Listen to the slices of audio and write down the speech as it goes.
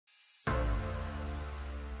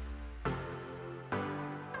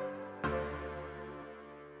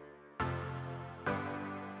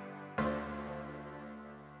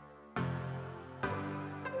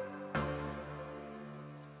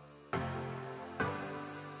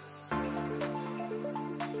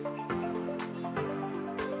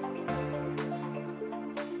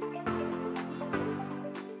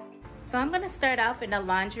So I'm gonna start off in the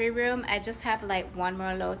laundry room. I just have like one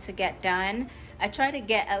more load to get done. I try to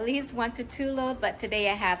get at least 1 to 2 load, but today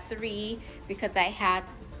I have 3 because I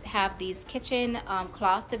have these kitchen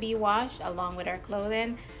cloth to be washed along with our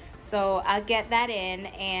clothing. So I'll get that in,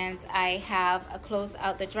 and I have a clothes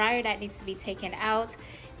out the dryer that needs to be taken out,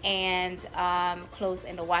 and clothes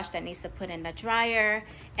in the wash that needs to put in the dryer.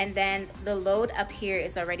 And then the load up here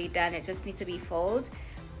is already done. It just needs to be folded,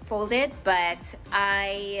 but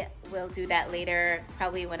I will do that later,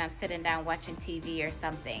 probably when I'm sitting down watching TV or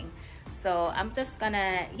something. So I'm just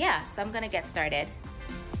gonna, so I'm gonna get started.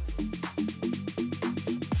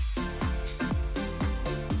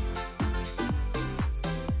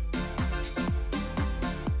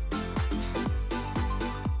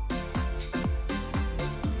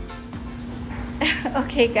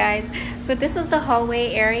 Okay guys, so this is the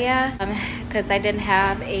hallway area because I didn't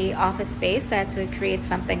have a office space, so I had to create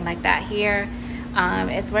something like that here.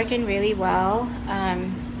 It's working really well.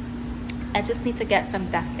 I just need to get some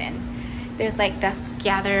dust in. There's like dust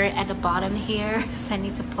gathered at the bottom here, so I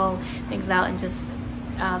need to pull things out and just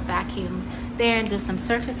vacuum there and do some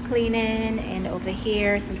surface cleaning, and over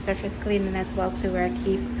here some surface cleaning as well too, where I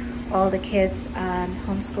keep all the kids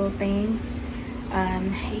homeschool things.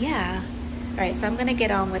 Yeah. All right, so I'm gonna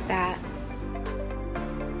get on with that.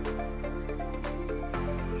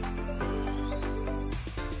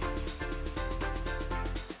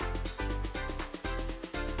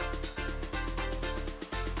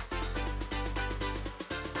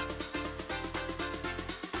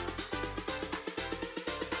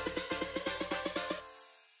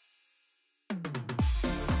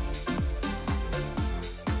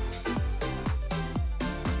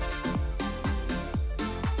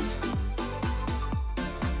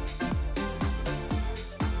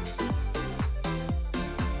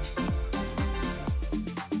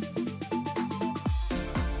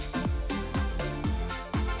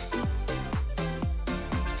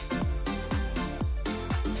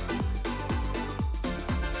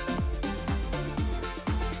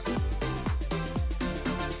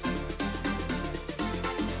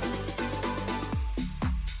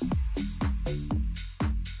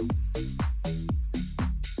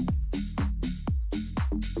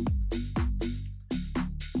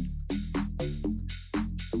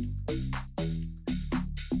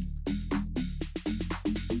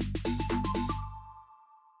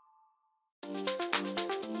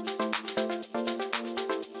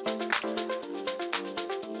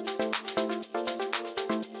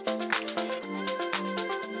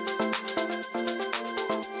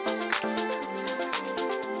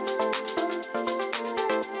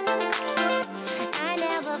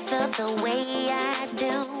 The way I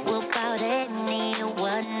do about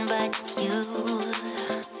anyone but you.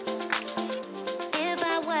 If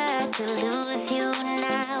I were to lose you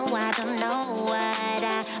now, I don't know what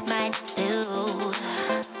I might do.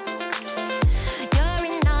 You're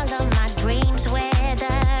in all of my dreams, whether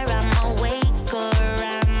I'm awake or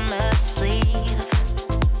I'm asleep.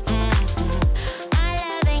 My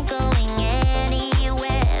love ain't going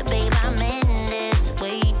anywhere, babe, I'm in this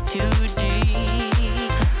way too deep.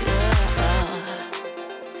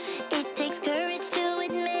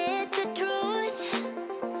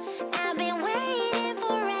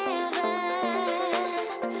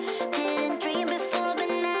 Dream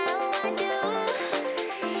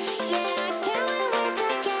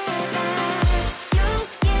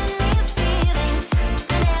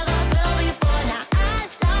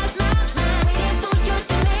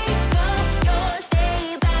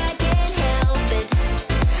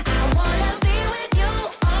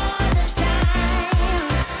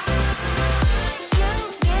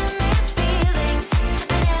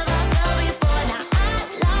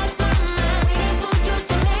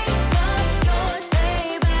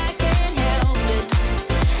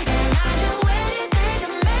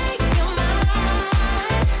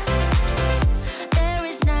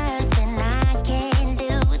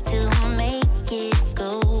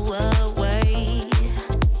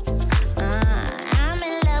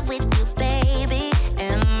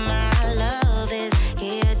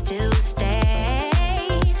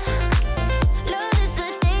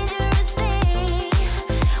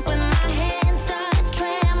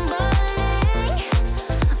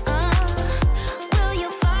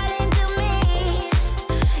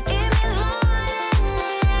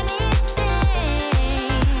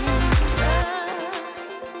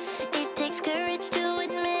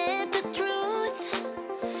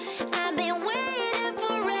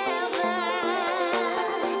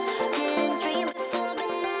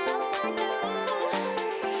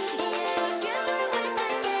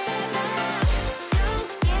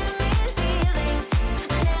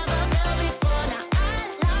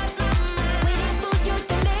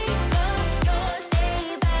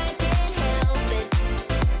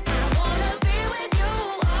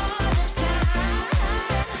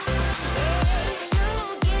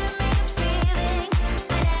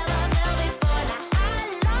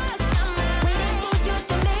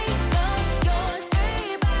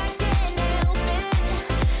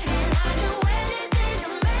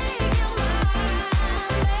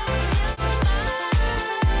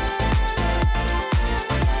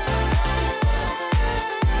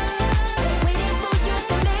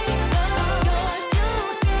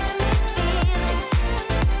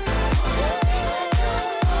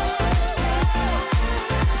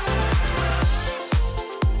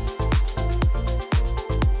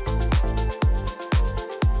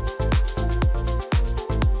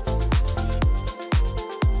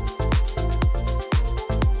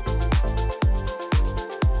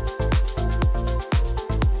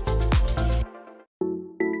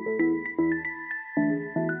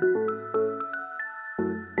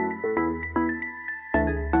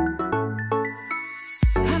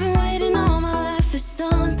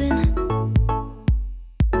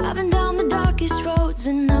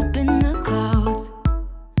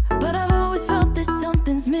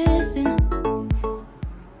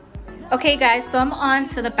Okay guys, so I'm on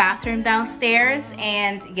to the bathroom downstairs,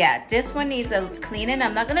 and yeah, this one needs a cleaning.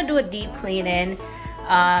 I'm not gonna do a deep cleaning,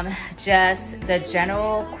 just the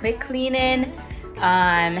general quick cleaning.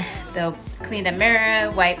 They'll clean the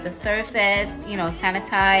mirror, wipe the surface, you know,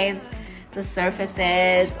 sanitize the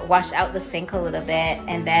surfaces, wash out the sink a little bit,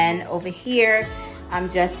 and then over here I'm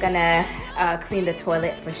just gonna clean the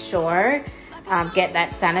toilet for sure. Get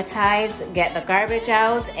that sanitized, get the garbage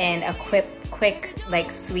out, and a quick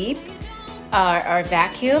like sweep or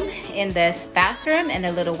vacuum in this bathroom and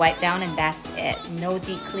a little wipe down, and that's it. No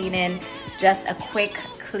deep cleaning, just a quick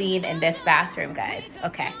clean in this bathroom, guys.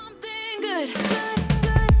 Okay.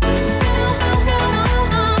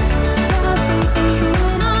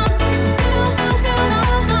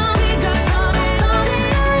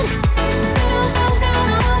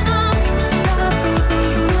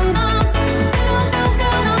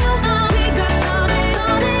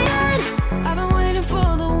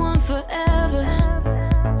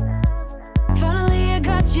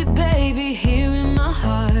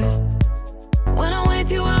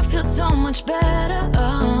 Better,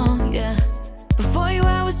 oh yeah. Before you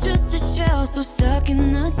I was just a shell, so stuck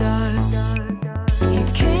in the dark. You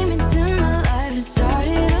came into my life and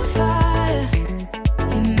started a fire.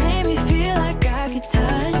 You made me feel like I could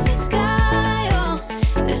touch the sky, oh.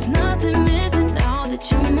 There's nothing missing now that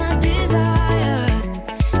you're my desire.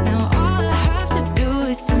 Now all I have to do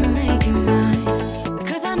is to make you mine.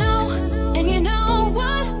 Cause I know, and you know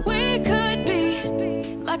what we could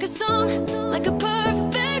be. Like a song, like a perfect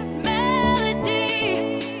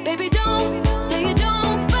baby, don't say you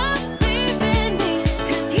don't believe in me.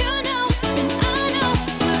 Cause you know, and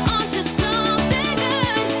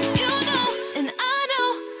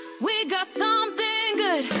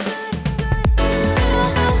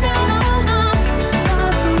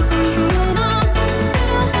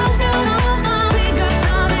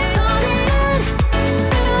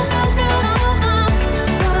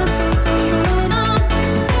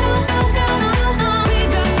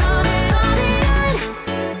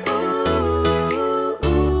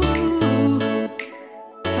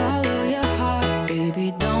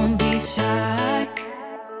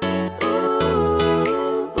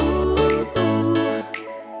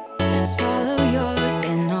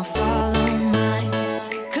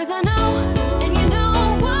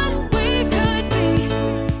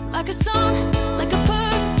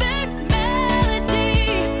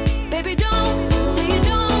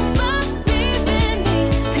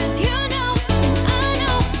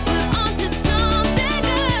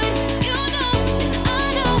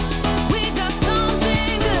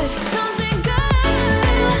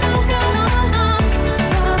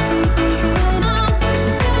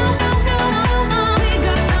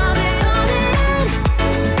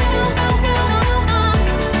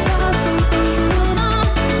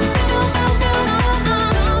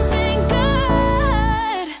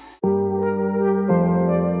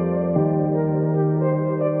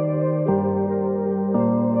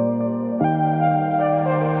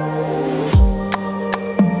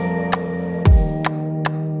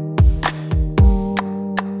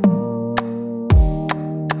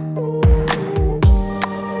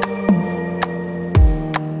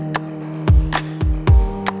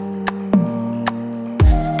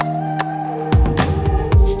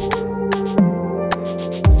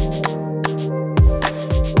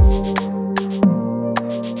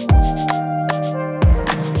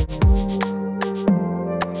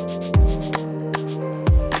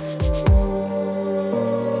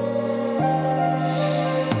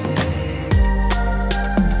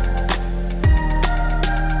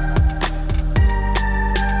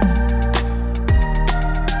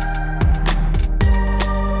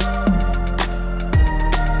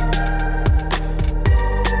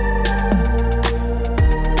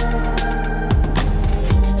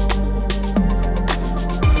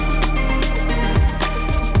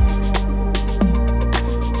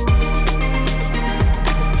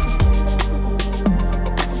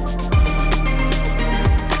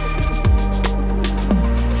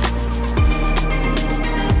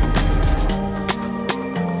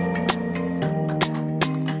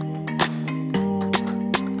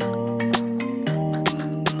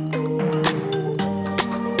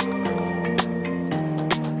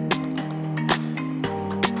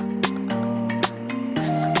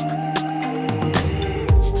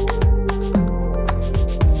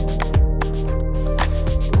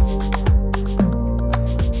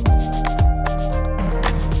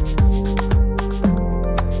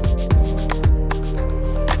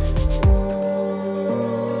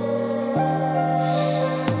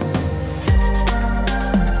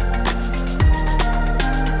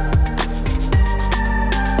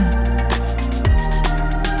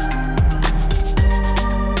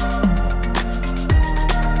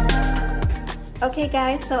Okay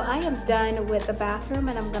guys, so I am done with the bathroom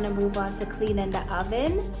and I'm gonna move on to cleaning the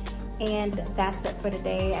oven. And that's it for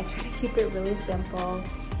today. I try to keep it really simple.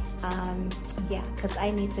 Yeah, because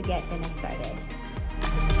I need to get dinner started.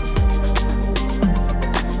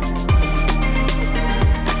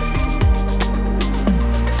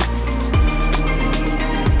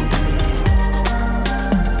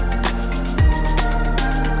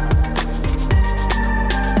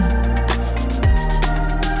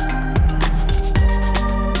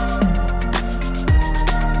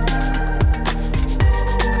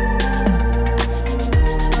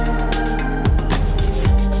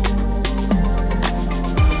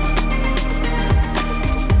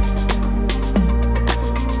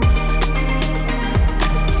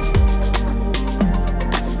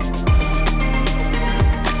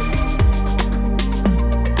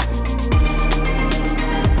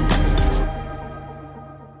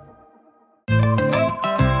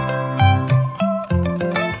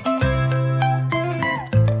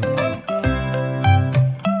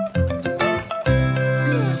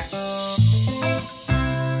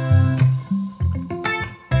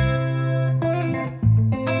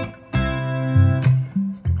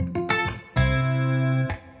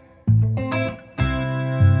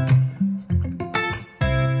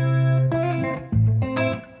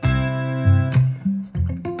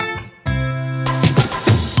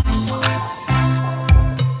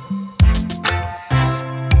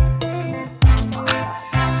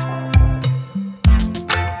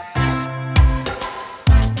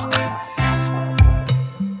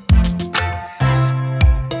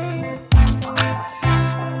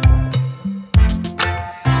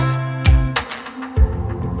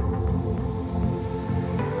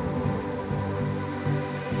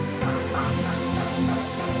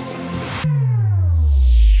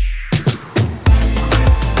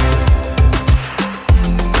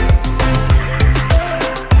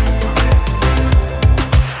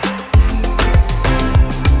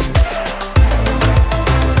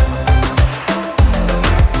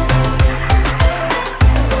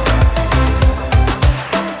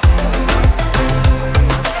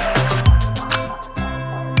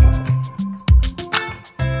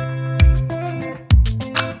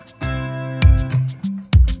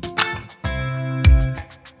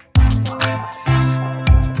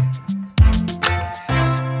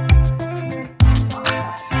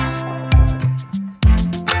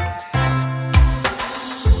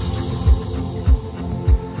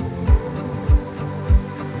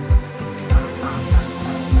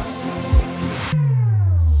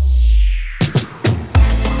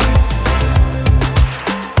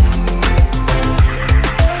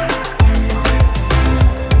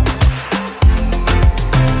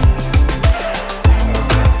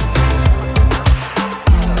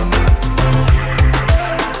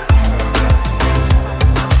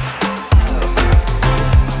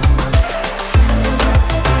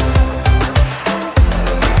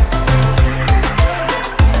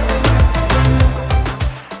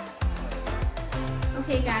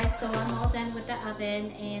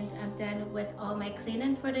 And I'm done with all my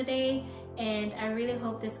cleaning for the day, and I really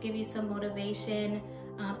hope this gives you some motivation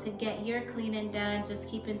to get your cleaning done, just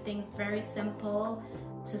keeping things very simple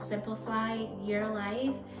to simplify your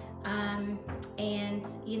life. And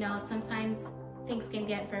you know, sometimes things can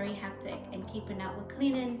get very hectic, and keeping up with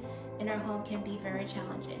cleaning in our home can be very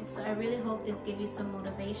challenging. So I really hope this gives you some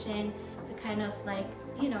motivation to kind of like,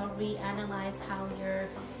 you know, reanalyze how you're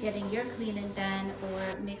getting your cleaning done,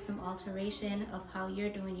 or make some alteration of how you're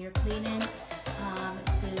doing your cleaning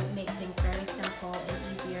to make things very simple and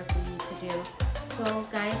easier for you to do. So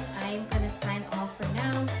guys, I'm gonna sign off for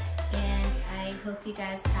now, and I hope you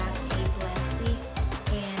guys have